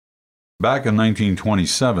Back in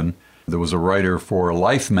 1927, there was a writer for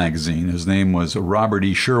Life magazine. His name was Robert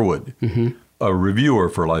E. Sherwood, a reviewer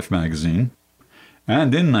for Life magazine.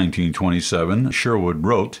 And in 1927, Sherwood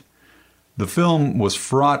wrote, "The film was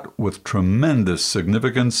fraught with tremendous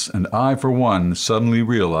significance, and I, for one, suddenly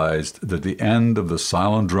realized that the end of the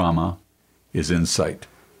silent drama is in sight."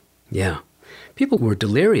 Yeah. People were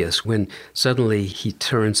delirious when suddenly he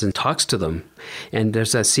turns and talks to them. And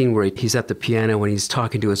there's that scene where he's at the piano when he's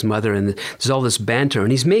talking to his mother, and there's all this banter,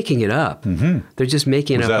 and he's making it up. They're just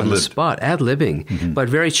making it up on the spot, ad-libbing, but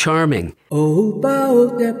very charming.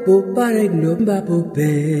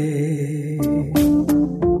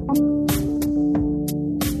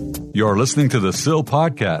 You're listening to the SIL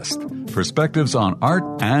Podcast, Perspectives on Art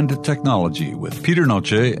and Technology with Peter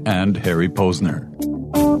Noce and Harry Posner.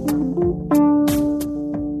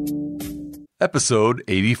 Episode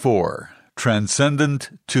 84,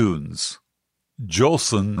 Transcendent Tunes.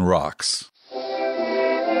 Jolson Rocks.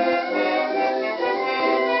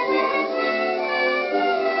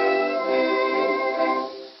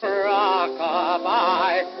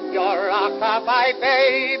 Rock-a-bye, your rock-a-bye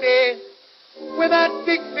baby, with a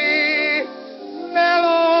Dixie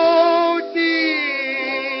melody.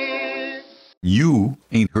 You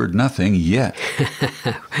ain't heard nothing yet.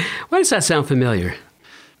 Why does that sound familiar?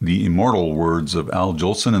 The immortal words of Al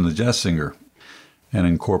Jolson and the Jazz Singer, and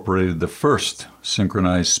incorporated the first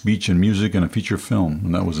synchronized speech and music in a feature film,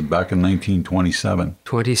 and that was back in 1927.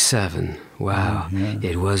 27. Wow.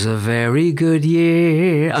 It was a very good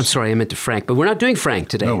year. I'm sorry, I meant to Frank, but we're not doing Frank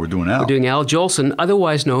today. No, we're doing Al. We're doing Al Jolson,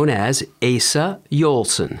 otherwise known as Asa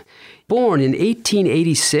Jolson. Born in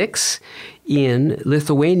 1886 in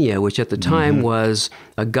Lithuania, which at the time was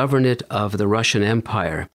a governorate of the Russian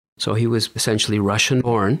Empire. So he was essentially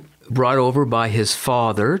Russian-born, brought over by his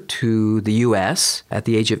father to the U.S. at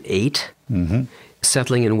the age of 8,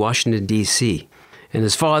 settling in Washington, D.C. And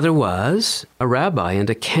his father was a rabbi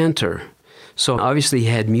and a cantor. So obviously he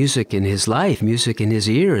had music in his life, music in his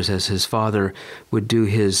ears, as his father would do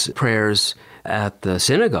his prayers at the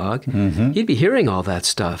synagogue. He'd be hearing all that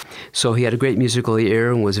stuff. So he had a great musical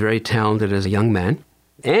ear and was very talented as a young man.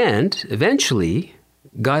 And eventually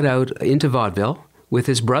got out into vaudeville with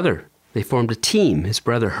his brother. They formed a team, his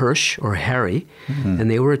brother Hirsch, or Harry, and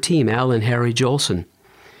they were a team, Al and Harry Jolson.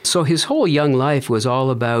 So his whole young life was all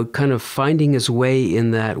about kind of finding his way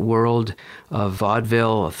in that world of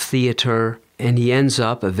vaudeville, of theater, and he ends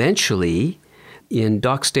up eventually in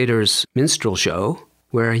Doc Stater's minstrel show,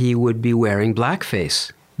 where he would be wearing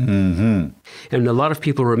blackface. And a lot of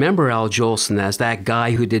people remember Al Jolson as that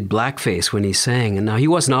guy who did blackface when he sang. And now he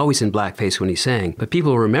wasn't always in blackface when he sang, but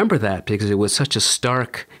people remember that because it was such a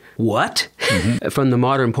stark what? From the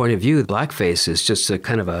modern point of view, blackface is just a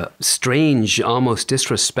kind of a strange, almost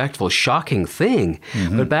disrespectful, shocking thing.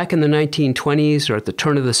 But back in the 1920s or at the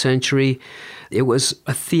turn of the century, it was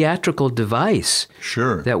a theatrical device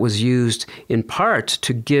that was used in part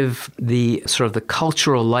to give the sort of the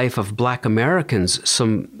cultural life of Black Americans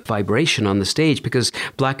some vibration on the stage, because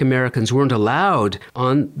Black Americans weren't allowed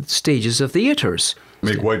on stages of theaters.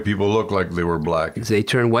 Make white people look like they were black. They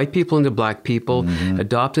turned white people into black people,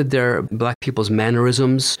 adopted their black people's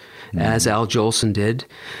mannerisms, as Al Jolson did.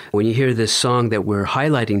 When you hear this song that we're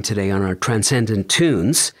highlighting today on our Transcendent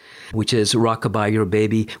Tunes, which is Rock-a-bye Your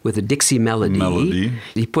Baby with a Dixie melody.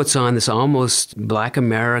 He puts on this almost Black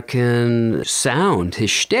American sound, his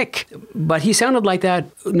shtick. But he sounded like that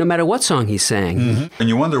no matter what song he sang. And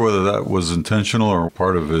you wonder whether that was intentional or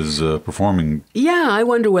part of his performing. Yeah, I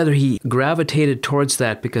wonder whether he gravitated towards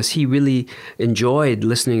that because he really enjoyed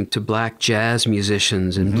listening to black jazz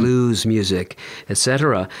musicians and blues music,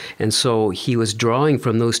 etc. And so he was drawing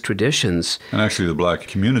from those traditions. And actually the black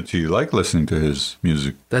community liked listening to his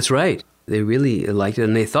music. That's right. They really liked it,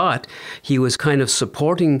 and they thought he was kind of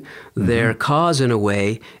supporting their cause in a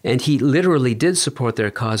way, and he literally did support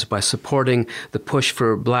their cause by supporting the push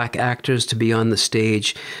for black actors to be on the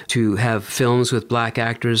stage, to have films with black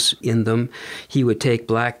actors in them. He would take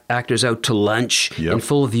black actors out to lunch in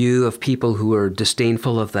full view of people who were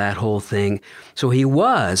disdainful of that whole thing. So he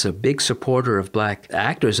was a big supporter of black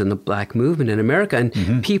actors and the black movement in America,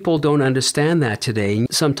 and people don't understand that today.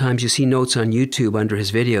 Sometimes you see notes on YouTube under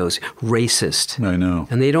his videos, racist. I know.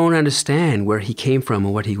 And they don't understand where he came from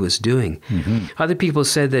and what he was doing. Other people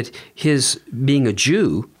said that his being a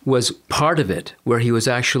Jew was part of it, where he was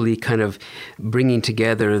actually kind of bringing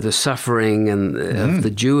together the suffering and of the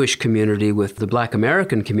Jewish community with the Black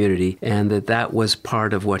American community, and that was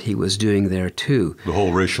part of what he was doing there too. The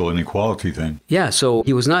whole racial inequality thing. Yeah, so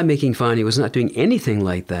he was not making fun, he was not doing anything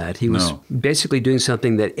like that. He was basically doing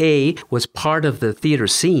something that A, was part of the theater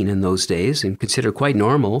scene in those days and considered quite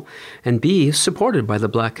normal, and B, supported by the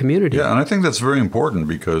Black community. Yeah, and I think that's very important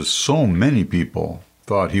because so many people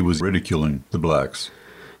thought he was ridiculing the blacks.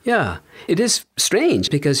 Yeah, it is strange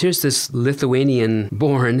because here's this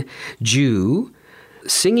Lithuanian-born Jew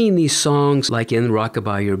singing these songs like in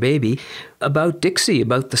Rockabye Your Baby about Dixie,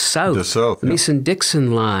 about the South. The South, the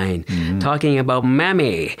Mason-Dixon line, talking about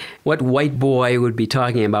Mammy. What white boy would be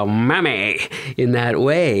talking about Mammy in that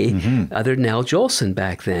way other than Al Jolson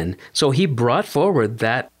back then? So he brought forward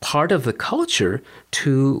that part of the culture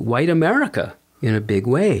to white America in a big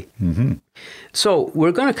way. So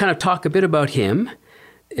we're going to kind of talk a bit about him.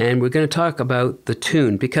 And we're going to talk about the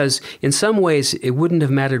tune, because in some ways it wouldn't have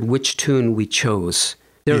mattered which tune we chose.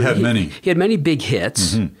 He had many. He had many big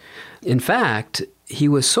hits. In fact, he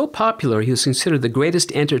was so popular, he was considered the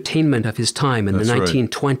greatest entertainment of his time in the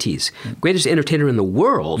 1920s. Greatest entertainer in the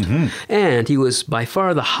world. And he was by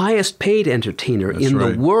far the highest paid entertainer in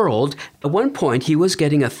the world. At one point, he was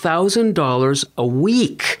getting $1,000 a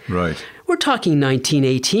week. Right. We're talking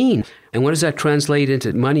 1918. And what does that translate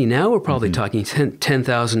into money now? We're probably talking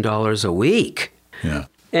 $10,000 a week. Yeah.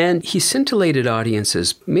 And he scintillated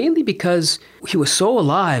audiences mainly because he was so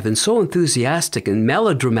alive and so enthusiastic and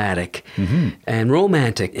melodramatic and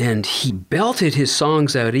romantic. And he belted his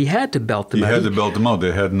songs out. He had to belt them out. He had to belt them out.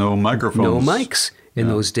 They had no microphones. No mics in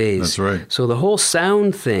those days. That's right. So the whole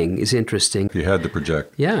sound thing is interesting. He had to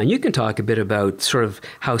project. Yeah, and you can talk a bit about sort of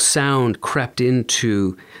how sound crept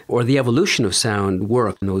into, or the evolution of sound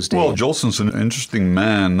worked in those days. Well, Jolson's an interesting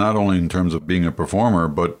man, not only in terms of being a performer,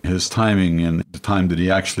 but his timing and the time that he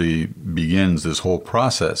actually begins this whole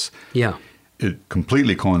process. Yeah. It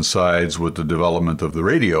completely coincides with the development of the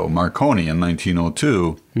radio. Marconi in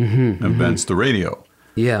 1902 invents the radio.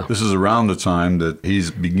 Yeah. This is around the time that he's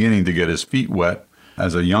beginning to get his feet wet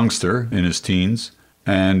as a youngster in his teens,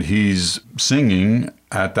 and he's singing.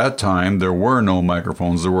 At that time, there were no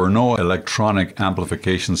microphones. There were no electronic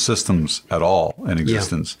amplification systems at all in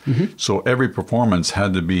existence. So every performance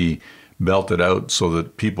had to be belted out so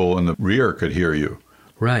that people in the rear could hear you.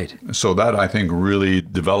 Right. So that, I think, really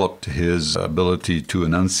developed his ability to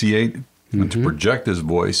enunciate and to project his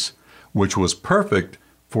voice, which was perfect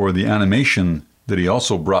for the animation that he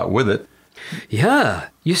also brought with it. Yeah,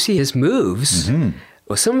 you see his moves.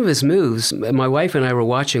 Well, some of his moves, my wife and I were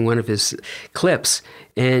watching one of his clips,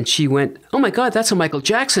 and she went, "Oh my God, that's a Michael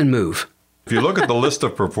Jackson move." If you look at the list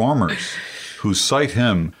of performers who cite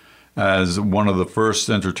him as one of the first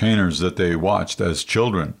entertainers that they watched as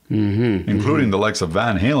children, including the likes of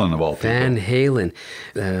Van Halen of all people. Van Halen,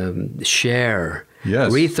 Cher,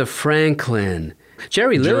 Aretha Franklin,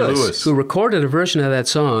 Jerry Lewis, who recorded a version of that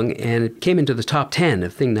song, and it came into the top 10, I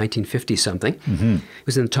think 1950-something. It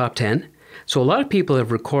was in the top 10. So a lot of people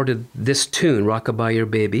have recorded this tune, Rockabye Your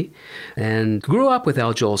Baby, and grew up with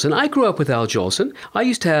Al Jolson. I grew up with Al Jolson. I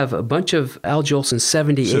used to have a bunch of Al Jolson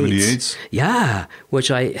 78s. 78s? Yeah,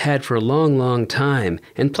 which I had for a long, long time,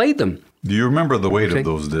 and played them. Do you remember the weight of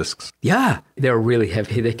those discs? Yeah, they're really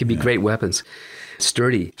heavy. They could be great weapons.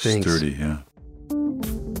 Sturdy things. Sturdy, yeah.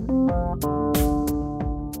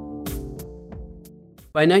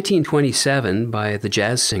 By 1927, by the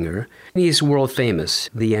jazz singer, he's world famous,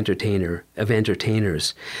 the entertainer of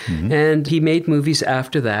entertainers. And he made movies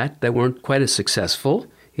after that weren't quite as successful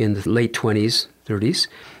in the late 20s, 30s.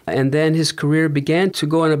 And then his career began to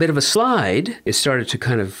go on a bit of a slide. It started to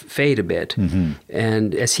kind of fade a bit.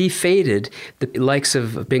 And as he faded, the likes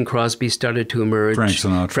of Bing Crosby started to emerge. Frank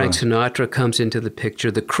Sinatra comes into the picture.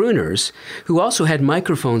 The crooners, who also had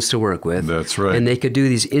microphones to work with. That's right. And they could do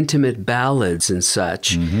these intimate ballads and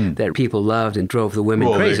such that people loved and drove the women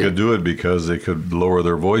crazy. Well, they could do it because they could lower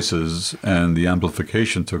their voices, and the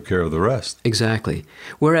amplification took care of the rest. Exactly.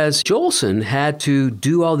 Whereas Jolson had to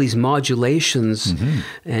do all these modulations,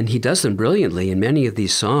 and he does them brilliantly in many of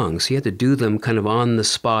these songs. He had to do them kind of on the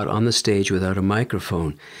spot, on the stage without a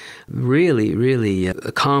microphone. Really, really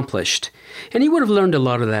accomplished. And he would have learned a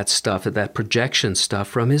lot of that stuff, that projection stuff,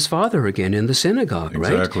 from his father again in the synagogue,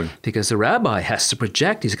 right? Exactly. Because the rabbi has to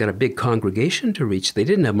project. He's got a big congregation to reach. They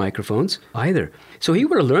didn't have microphones either. So he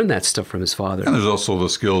would have learned that stuff from his father. And there's also the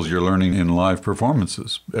skills you're learning in live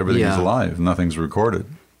performances. Everything is live. Nothing's recorded.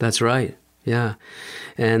 That's right. Yeah.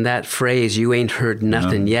 And that phrase, "you ain't heard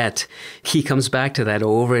nothing yet," he comes back to that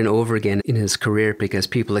over and over again in his career because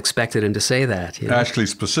people expected him to say that. You know? Actually,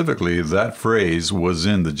 specifically, that phrase was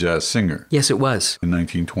in The Jazz Singer. Yes, it was. In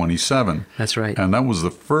 1927. That's right. And that was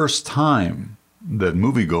the first time that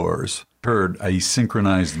moviegoers heard a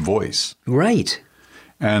synchronized voice. Right.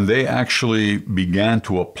 And they actually began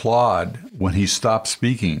to applaud when he stopped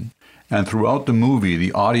speaking. And throughout the movie,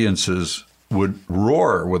 the audiences would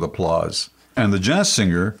roar with applause. And The Jazz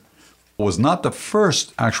Singer was not the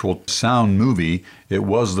first actual sound movie. It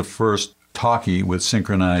was the first talkie with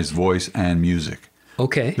synchronized voice and music.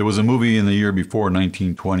 Okay. There was a movie in the year before,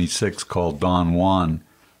 1926, called Don Juan,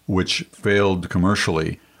 which failed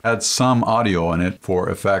commercially. Had some audio in it for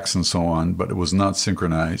effects and so on, but it was not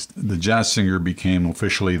synchronized. The Jazz Singer became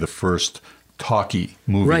officially the first talkie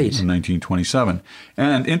movie in 1927.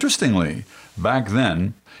 And interestingly, back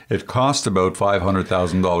then, it cost about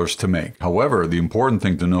 $500,000 to make. However, the important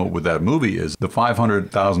thing to note with that movie is the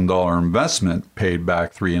 $500,000 investment paid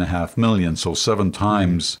back $3.5 million, so 7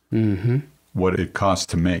 times what it cost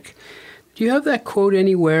to make. Do you have that quote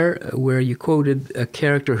anywhere where you quoted a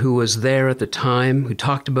character who was there at the time, who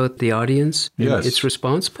talked about the audience and its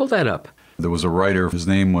response? Pull that up. There was a writer, his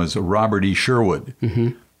name was Robert E. Sherwood,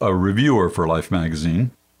 a reviewer for Life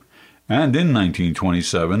magazine. And in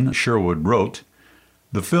 1927, Sherwood wrote,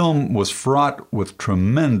 "The film was fraught with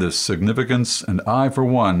tremendous significance, and I, for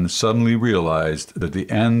one, suddenly realized that the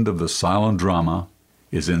end of the silent drama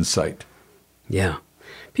is in sight." Yeah.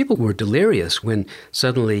 People were delirious when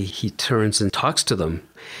suddenly he turns and talks to them.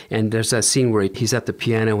 And there's that scene where he's at the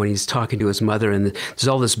piano when he's talking to his mother, and there's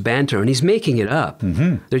all this banter, and he's making it up.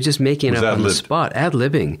 They're just making it up on the spot,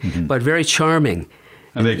 ad-libbing, but very charming.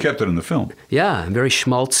 And they kept it in the film. Yeah, and very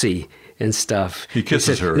schmaltzy and stuff. He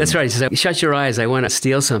kisses her. That's right. He says, "Shut your eyes. I want to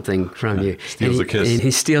steal something from you." Steals the kiss. And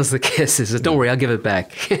he steals the kiss. He says, "Don't worry, I'll give it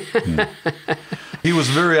back." He was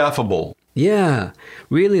very affable. Yeah,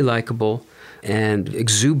 really likable and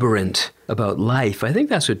exuberant about life. I think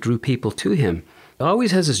that's what drew people to him. He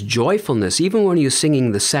always has this joyfulness, even when he was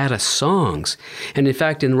singing the saddest songs. And in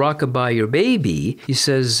fact, in Rockabye Your Baby, he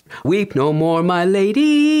says, "Weep no more, my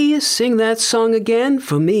lady, sing that song again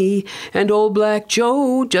for me. And old Black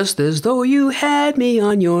Joe, just as though you had me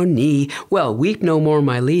on your knee." Well, "Weep no more,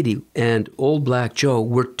 my lady," and "Old Black Joe"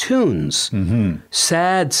 were tunes,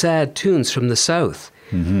 sad, sad tunes from the South.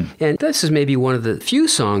 And this is maybe one of the few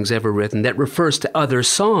songs ever written that refers to other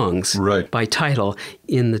songs by title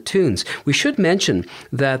in the tunes. We should mention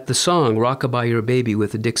that the song "Rockabye Your Baby"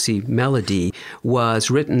 with the Dixie melody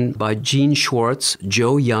was written by Gene Schwartz,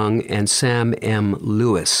 Joe Young, and Sam M.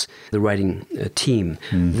 Lewis, the writing team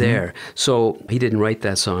there. So he didn't write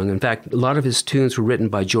that song. In fact, a lot of his tunes were written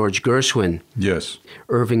by George Gershwin. Yes.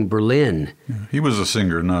 Irving Berlin. He was a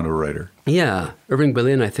singer, not a writer. Yeah. Irving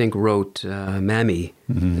Berlin, I think, wrote Mammy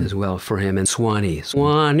as well for him, and Swanee.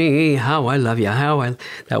 "Swanee, how I love you,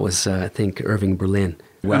 That was, I think, Irving Berlin.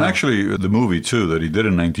 Wow. And actually, the movie, too, that he did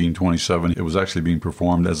in 1927, it was actually being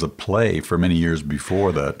performed as a play for many years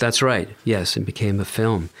before that. That's right. Yes, it became a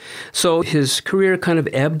film. So his career kind of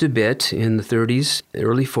ebbed a bit in the 30s,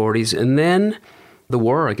 early 40s, and then the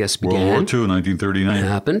war, I guess, began. World War II, 1939. It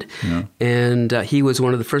happened. Yeah. And he was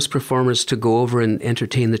one of the first performers to go over and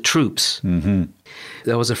entertain the troops.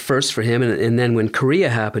 That was a first for him. And then when Korea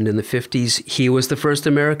happened in the 50s, he was the first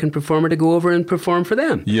American performer to go over and perform for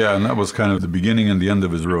them. Yeah, and that was kind of the beginning and the end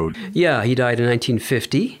of his road. Yeah, he died in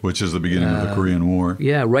 1950. Which is the beginning of the Korean War.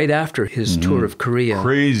 Yeah, right after his tour of Korea.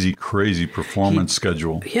 Crazy, crazy performance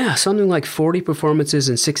schedule. Yeah, something like 40 performances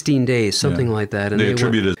in 16 days, something like that. And they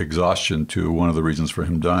attributed exhaustion to one of the reasons for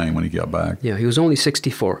him dying when he got back. Yeah, he was only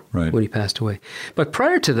 64 when he passed away. But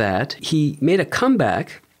prior to that, he made a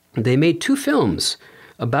comeback. They made 2 films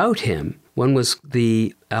about him. One was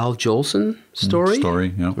the Al Jolson story,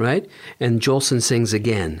 right? And Jolson Sings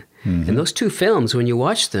Again. And those 2 films, when you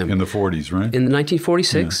watch them... In the 40s, right? In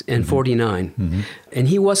 1946 and 49. And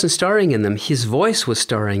he wasn't starring in them. His voice was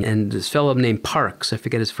starring. And this fellow named Parks, I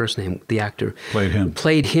forget his first name, the actor...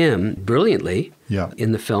 Played him brilliantly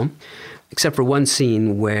in the film. Except for one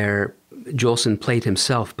scene where Jolson played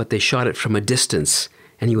himself, but they shot it from a distance.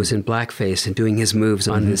 And he was in blackface and doing his moves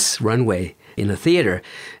on this runway in a theater,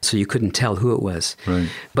 so you couldn't tell who it was.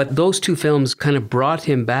 But those 2 films kind of brought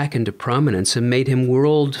him back into prominence and made him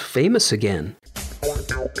world famous again.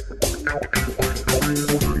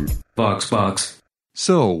 VoxBox.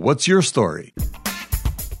 So, what's your story?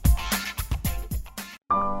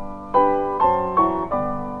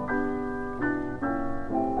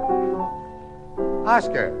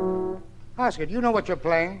 Oscar, do you know what you're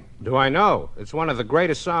playing? Do I know? It's one of the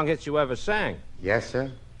greatest song hits you ever sang. Yes,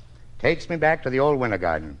 sir. takes me back to the old winter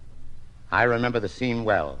garden. I remember the scene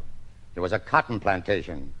well. It was a cotton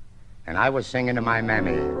plantation, and I was singing to my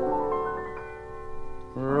mammy.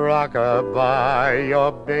 Rock-a-bye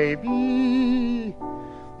your baby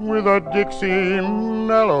with a Dixie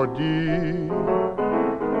melody.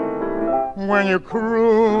 When you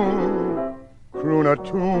croon a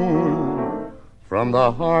tune from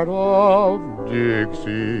the heart of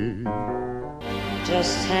Dixie.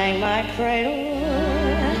 Just hang my cradle,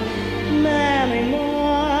 mammy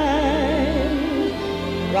mine,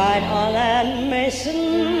 right on that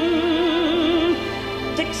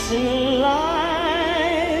Mason-Dixon line,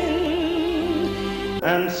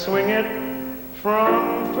 and swing it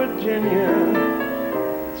from Virginia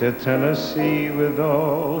to Tennessee with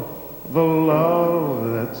all the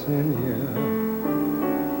love that's in you.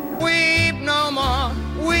 Weep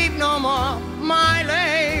no more, my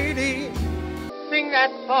lady. Sing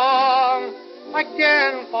that song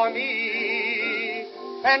again for me.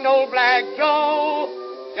 And old Black Joe,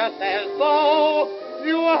 just as though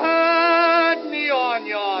you heard me on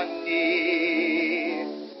your knee.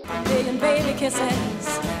 Billion baby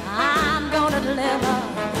kisses, I'm gonna deliver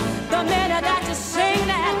the minute that you sing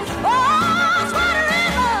that. Oh, sweet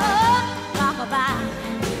river,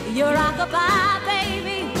 rock-a-bye, you rock-a-bye,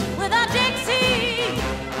 baby, with a Dixie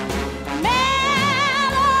melody.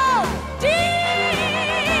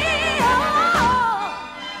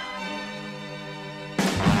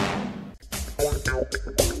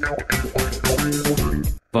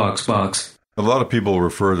 VoxBox. A lot of people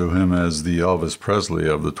refer to him as the Elvis Presley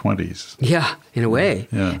of the 20s. Yeah, in a way.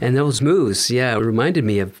 Yeah. And those moves, reminded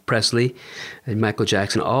me of Presley and Michael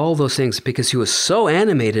Jackson, all those things, because he was so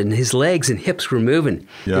animated and his legs and hips were moving.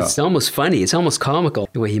 Yeah. It's almost funny. It's almost comical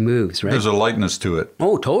the way he moves, right? There's a lightness to it.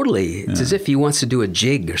 Oh, totally. It's as if he wants to do a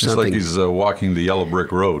jig or It's something. like he's walking the yellow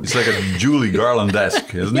brick road. It's like a Judy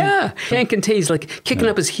Garland-esque, isn't he? Yeah, can't contain. He's like kicking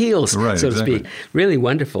up his heels, Right, so to exactly. speak. Really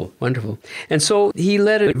wonderful, wonderful. And so he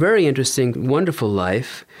led a very interesting, wonderful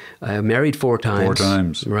life. Married 4 times. 4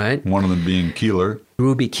 times. Right. One of them being Keeler.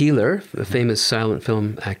 Ruby Keeler, a famous silent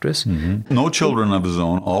film actress. Mm-hmm. No children of his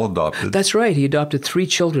own, all adopted. That's right. He adopted 3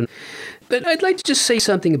 children. But I'd like to just say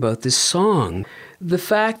something about this song. The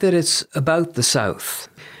fact that it's about the South.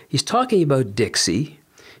 He's talking about Dixie.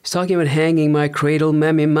 He's talking about hanging my cradle,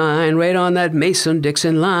 mammy mine, right on that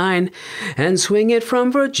Mason-Dixon line, and swing it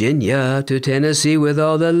from Virginia to Tennessee with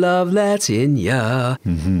all the love that's in ya.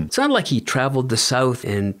 Mm-hmm. It's not like he traveled the South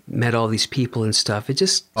and met all these people and stuff. It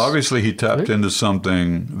just... Obviously, he tapped into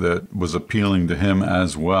something that was appealing to him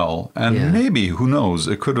as well. And maybe, who knows,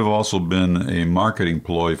 it could have also been a marketing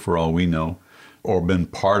ploy for all we know, or been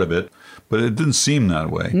part of it. But it didn't seem that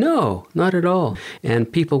way. No, not at all. And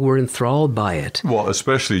people were enthralled by it. Well,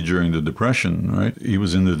 especially during the Depression, right? He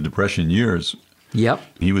was in the Depression years. Yep.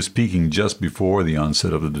 He was peaking just before the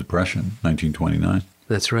onset of the Depression, 1929.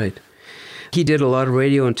 That's right. He did a lot of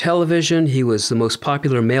radio and television. He was the most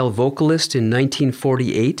popular male vocalist in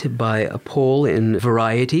 1948 by a poll in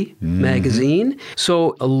Variety magazine.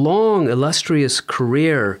 So a long, illustrious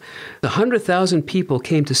career. 100,000 people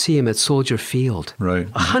came to see him at Soldier Field.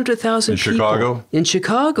 Right. 100,000 people. In Chicago? In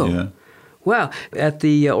Chicago. Yeah. Wow. At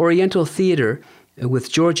the Oriental Theater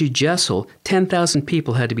with Georgie Jessel, 10,000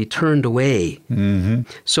 people had to be turned away. Mm-hmm.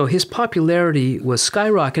 So his popularity was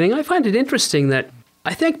skyrocketing. I find it interesting that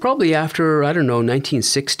I think probably after,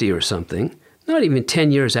 1960 or something, not even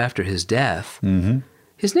 10 years after his death,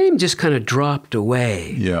 his name just kind of dropped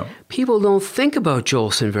away. Yeah. People don't think about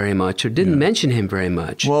Jolson very much or didn't mention him very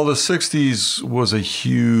much. Well, the 60s was a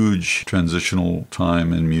huge transitional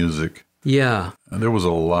time in music. Yeah. There was a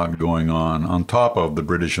lot going on. On top of the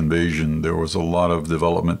British invasion, there was a lot of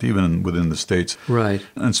development, even within the States. Right.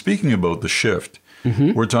 And speaking about the shift,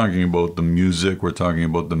 we're talking about the music, we're talking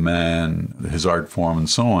about the man, his art form, and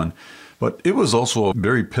so on. But it was also a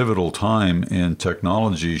very pivotal time in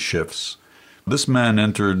technology shifts. This man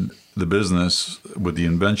entered the business with the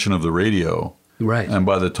invention of the radio. Right. And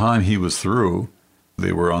by the time he was through,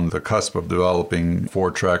 they were on the cusp of developing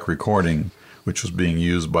 4-track recording, which was being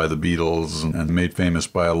used by the Beatles and made famous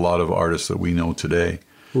by a lot of artists that we know today.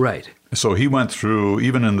 Right. So he went through,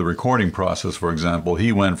 even in the recording process, for example,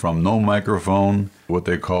 he went from no microphone, what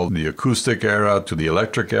they called the acoustic era, to the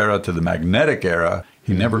electric era, to the magnetic era.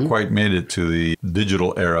 He never quite made it to the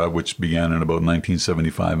digital era, which began in about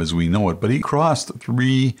 1975 as we know it. But he crossed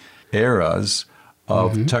 3 eras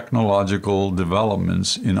of technological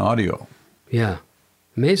developments in audio. Yeah.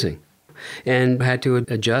 Amazing. And had to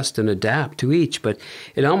adjust and adapt to each. But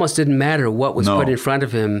it almost didn't matter what was put in front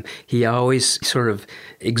of him. He always sort of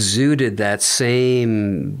exuded that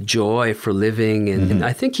same joy for living. And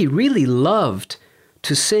I think he really loved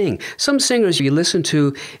to sing. Some singers you listen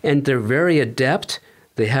to, and they're very adept.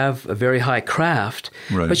 They have a very high craft,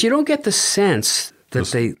 Right. but you don't get the sense that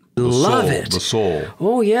they love it. The soul.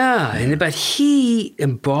 Oh, yeah. But he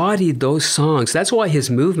embodied those songs. That's why his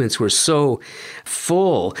movements were so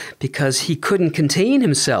full, because he couldn't contain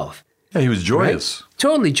himself. Yeah, he was joyous. Right?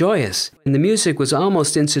 Totally joyous. And the music was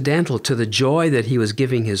almost incidental to the joy that he was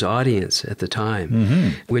giving his audience at the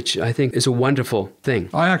time, which I think is a wonderful thing.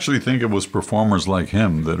 I actually think it was performers like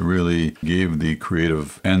him that really gave the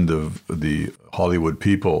creative end of the Hollywood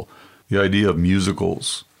people. The idea of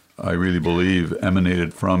musicals, I really believe,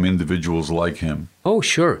 emanated from individuals like him. Oh,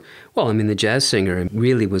 sure. Well, I mean, the jazz singer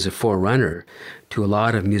really was a forerunner to a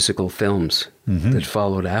lot of musical films that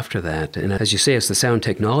followed after that. And as you say, as the sound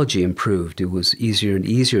technology improved, it was easier and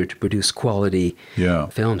easier to produce quality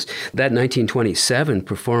films. That 1927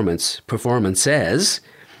 performances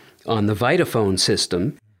on the Vitaphone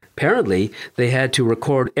system, apparently they had to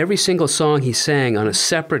record every single song he sang on a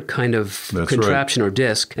separate kind of contraption or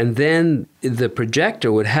disc, and then the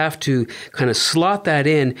projector would have to kind of slot that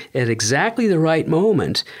in at exactly the right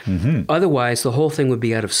moment. Otherwise, the whole thing would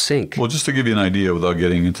be out of sync. Well, just to give you an idea without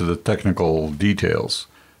getting into the technical details,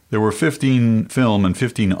 there were 15 film and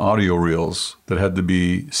 15 audio reels that had to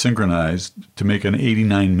be synchronized to make an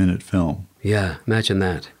 89-minute film. Yeah, imagine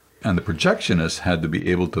that. And the projectionist had to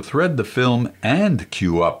be able to thread the film and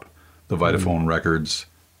cue up the Vitaphone records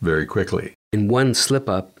very quickly. In one slip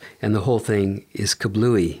up, and the whole thing is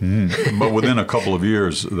kablooey. But within a couple of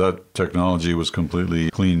years, that technology was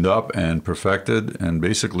completely cleaned up and perfected, and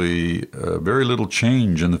basically very little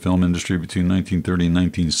change in the film industry between 1930 and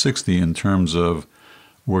 1960 in terms of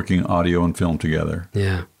working audio and film together.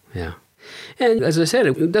 Yeah, yeah. And as I said,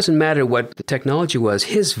 it doesn't matter what the technology was.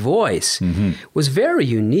 His voice was very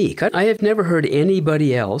unique. I have never heard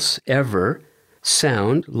anybody else ever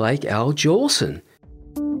sound like Al Jolson.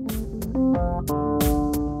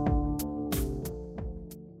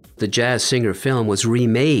 The Jazz Singer film was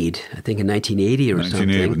remade, I think, in 1980 or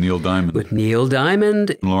 1980 something. with Neil Diamond. With Neil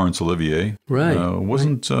Diamond. Laurence Olivier. Right.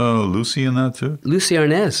 Wasn't Lucy in that too? Lucy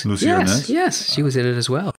Arnaz. Lucy Arnaz? Yes, she was in it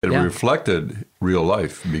as well. It reflected real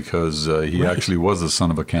life because he actually was the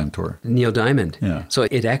son of a cantor. Neil Diamond. Yeah. So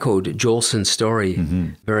it echoed Jolson's story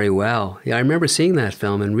very well. Yeah, I remember seeing that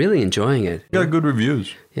film and really enjoying it. Got good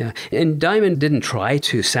reviews. Yeah, and Diamond didn't try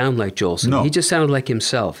to sound like Jolson. No. He just sounded like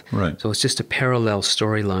himself. Right. So it's just a parallel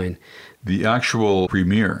storyline. The actual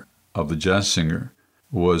premiere of The Jazz Singer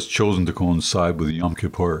was chosen to coincide with Yom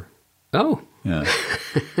Kippur. Oh. Yeah.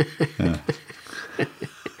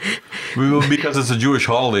 Well, because it's a Jewish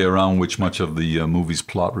holiday around which much of the movie's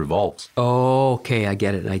plot revolves. Oh, okay, I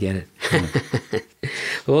get it.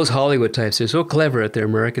 Well, those Hollywood types, they're so clever at their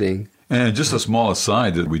marketing. And just a small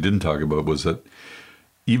aside that we didn't talk about was that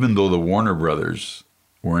even though the Warner Brothers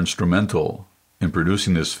were instrumental in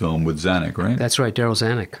producing this film with Zanuck, right? That's right, Daryl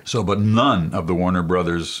Zanuck. So, but none of the Warner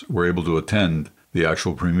Brothers were able to attend the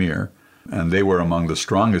actual premiere. And they were among the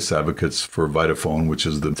strongest advocates for Vitaphone, which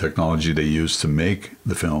is the technology they used to make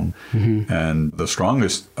the film. And the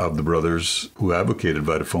strongest of the brothers who advocated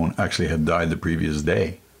Vitaphone actually had died the previous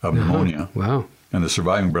day of pneumonia. Wow. And the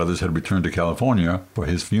surviving brothers had returned to California for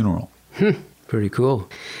his funeral. Pretty cool.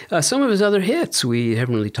 Some of his other hits we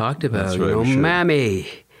haven't really talked about. That's right,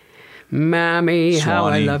 Mammy, how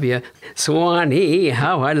I Swanee. love you. Swanee,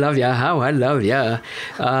 how I love you, how I love you.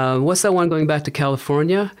 What's that one going back to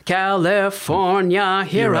California? California,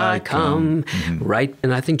 here I come. Right?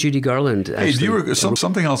 And I think Judy Garland actually... Hey, do you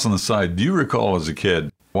something else on the side? Do you recall as a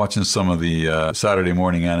kid watching some of the Saturday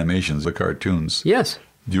morning animations, the cartoons? Yes.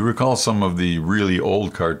 Do you recall some of the really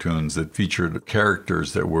old cartoons that featured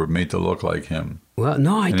characters that were made to look like him? Well,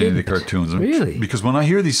 no, I didn't. Any of the cartoons. Really? Because when I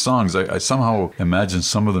hear these songs, I somehow imagine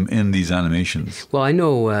some of them in these animations. Well, I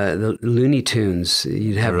know the Looney Tunes.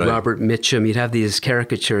 You'd have Right. Robert Mitchum. You'd have these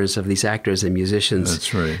caricatures of these actors and musicians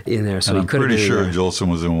That's right. in there. So And he I'm could have pretty been sure there.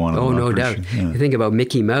 Jolson was in one of them. Oh, I'm no pretty doubt. sure, yeah. You think about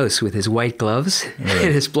Mickey Mouse with his white gloves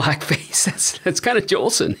and his black face. That's kind of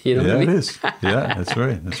Jolson, you know Yeah, what I mean? it is. Yeah, that's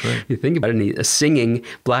right. That's right. You think about it, a singing,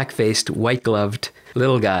 black-faced, white-gloved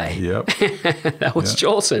little guy. Yep. That was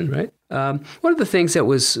Jolson, right? One of the things that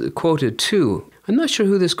was quoted too, I'm not sure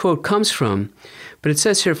who this quote comes from, but it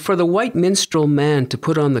says here, for the white minstrel man to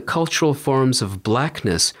put on the cultural forms of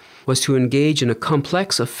blackness was to engage in a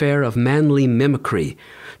complex affair of manly mimicry.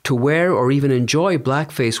 To wear or even enjoy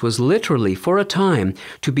blackface was literally, for a time,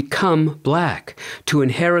 to become black, to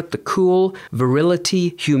inherit the cool,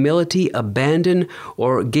 virility, humility, abandon,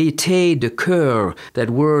 or gaieté de cœur that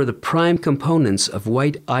were the prime components of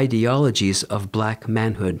white ideologies of black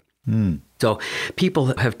manhood. So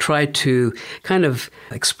people have tried to kind of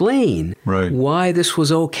explain why this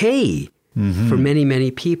was okay for many,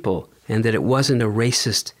 many people, and that it wasn't a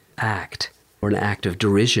racist act or an act of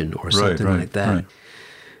derision or something like that. Right.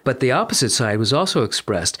 But the opposite side was also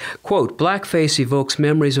expressed. Quote, blackface evokes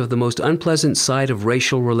memories of the most unpleasant side of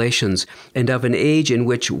racial relations and of an age in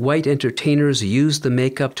which white entertainers used the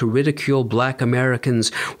makeup to ridicule black Americans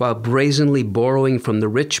while brazenly borrowing from the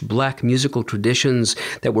rich black musical traditions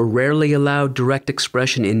that were rarely allowed direct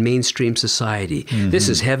expression in mainstream society. This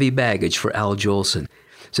is heavy baggage for Al Jolson.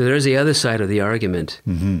 So there's the other side of the argument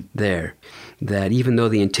there, that even though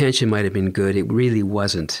the intention might have been good, it really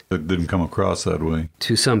wasn't. It didn't come across that way.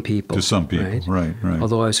 To some people. To some people, right.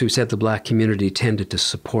 Although, as we said, the black community tended to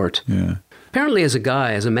support. Yeah. Apparently, as a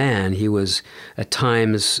guy, as a man, he was at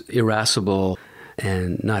times irascible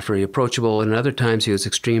and not very approachable, and other times he was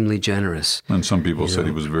extremely generous. And some people said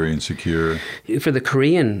he was very insecure. For the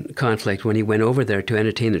Korean conflict, when he went over there to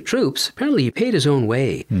entertain the troops, apparently he paid his own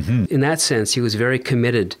way. In that sense, he was very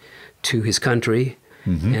committed to his country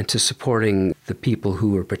and to supporting the people who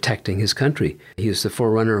were protecting his country. He was the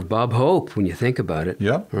forerunner of Bob Hope, when you think about it.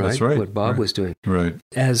 Yeah, that's right. What Bob was doing. Right.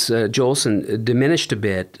 As Jolson diminished a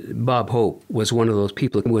bit, Bob Hope was one of those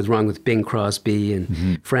people who was wrong with Bing Crosby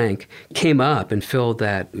and Frank, came up and filled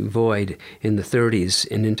that void in the 30s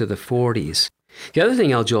and into the 40s. The other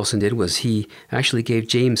thing Al Jolson did was he actually gave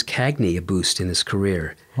James Cagney a boost in his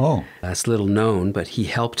career. Oh. That's little known, but he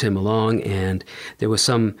helped him along, and there was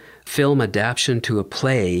some film adaptation to a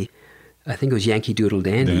play, I think it was Yankee Doodle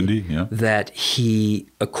Dandy, that he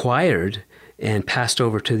acquired and passed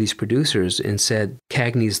over to these producers and said,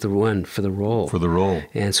 Cagney's the one for the role. For the role.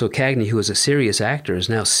 And so Cagney, who was a serious actor, is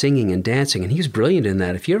now singing and dancing, and he was brilliant in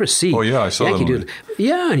that. If you ever see I saw Yankee that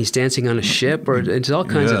Doodle, and he's dancing on a ship, or it's all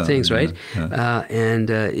kinds of things, right?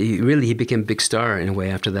 He became a big star in a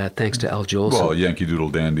way after that, thanks to Al Jolson. Well, Yankee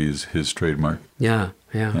Doodle Dandy is his trademark. Yeah.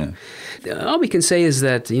 All we can say is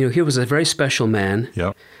that, he was a very special man,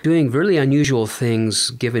 doing really unusual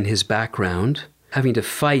things given his background, having to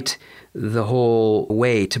fight the whole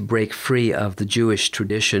way to break free of the Jewish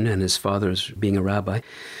tradition and his father's being a rabbi.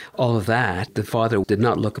 All of that, the father did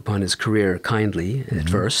not look upon his career kindly at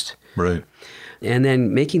first. Right. And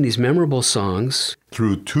then making these memorable songs.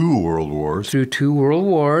 Through 2 world wars.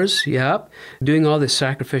 Doing all this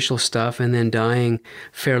sacrificial stuff and then dying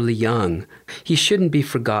fairly young. He shouldn't be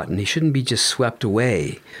forgotten. He shouldn't be just swept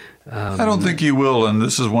away. I don't think he will, and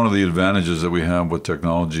this is one of the advantages that we have with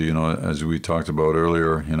technology, as we talked about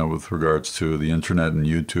earlier, with regards to the internet and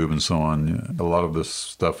YouTube and so on. A lot of this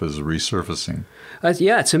stuff is resurfacing.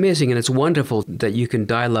 It's amazing, and it's wonderful that you can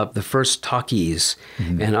dial up the first talkies,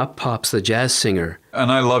 and up pops the jazz singer. And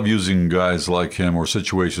I love using guys like him or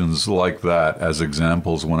situations like that as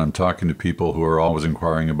examples when I'm talking to people who are always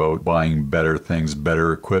inquiring about buying better things,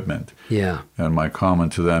 better equipment. Yeah. And my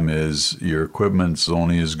comment to them is, your equipment's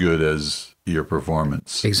only as good as your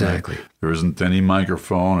performance. Exactly. Right? There isn't any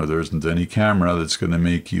microphone or there isn't any camera that's going to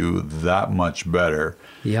make you that much better.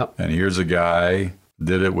 Yep. And here's a guy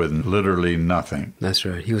did it with literally nothing. That's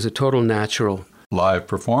right. He was a total natural. Live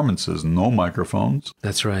performances, no microphones.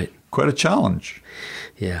 That's right. Quite a challenge.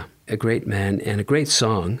 Yeah, a great man and a great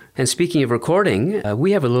song. And speaking of recording,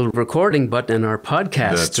 we have a little recording button on our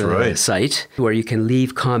podcast site where you can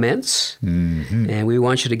leave comments. And we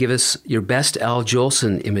want you to give us your best Al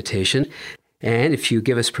Jolson imitation. And if you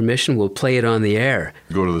give us permission, we'll play it on the air.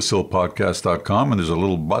 Go to thesillpodcast.com and there's a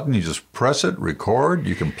little button. You just press it, record.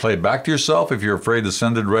 You can play it back to yourself. If you're afraid to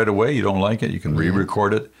send it right away, you don't like it, you can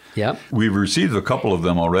re-record it. Yep. We've received a couple of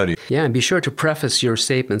them already. Yeah, and be sure to preface your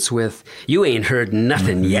statements with, you ain't heard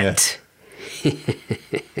nothing yet.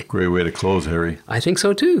 Great way to close, Harry. I think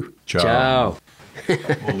so too. Ciao.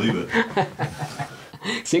 We'll leave it.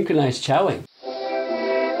 Synchronized chowing.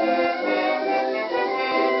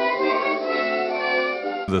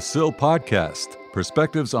 The Sill Podcast,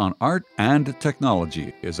 Perspectives on Art and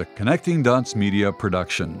Technology, is a Connecting Dots Media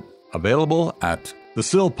production. Available at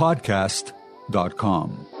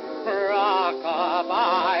thesillpodcast.com.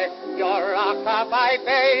 Rock-a-bye, your rock-a-bye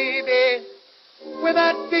baby, with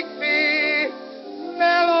a Dixie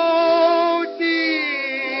melody.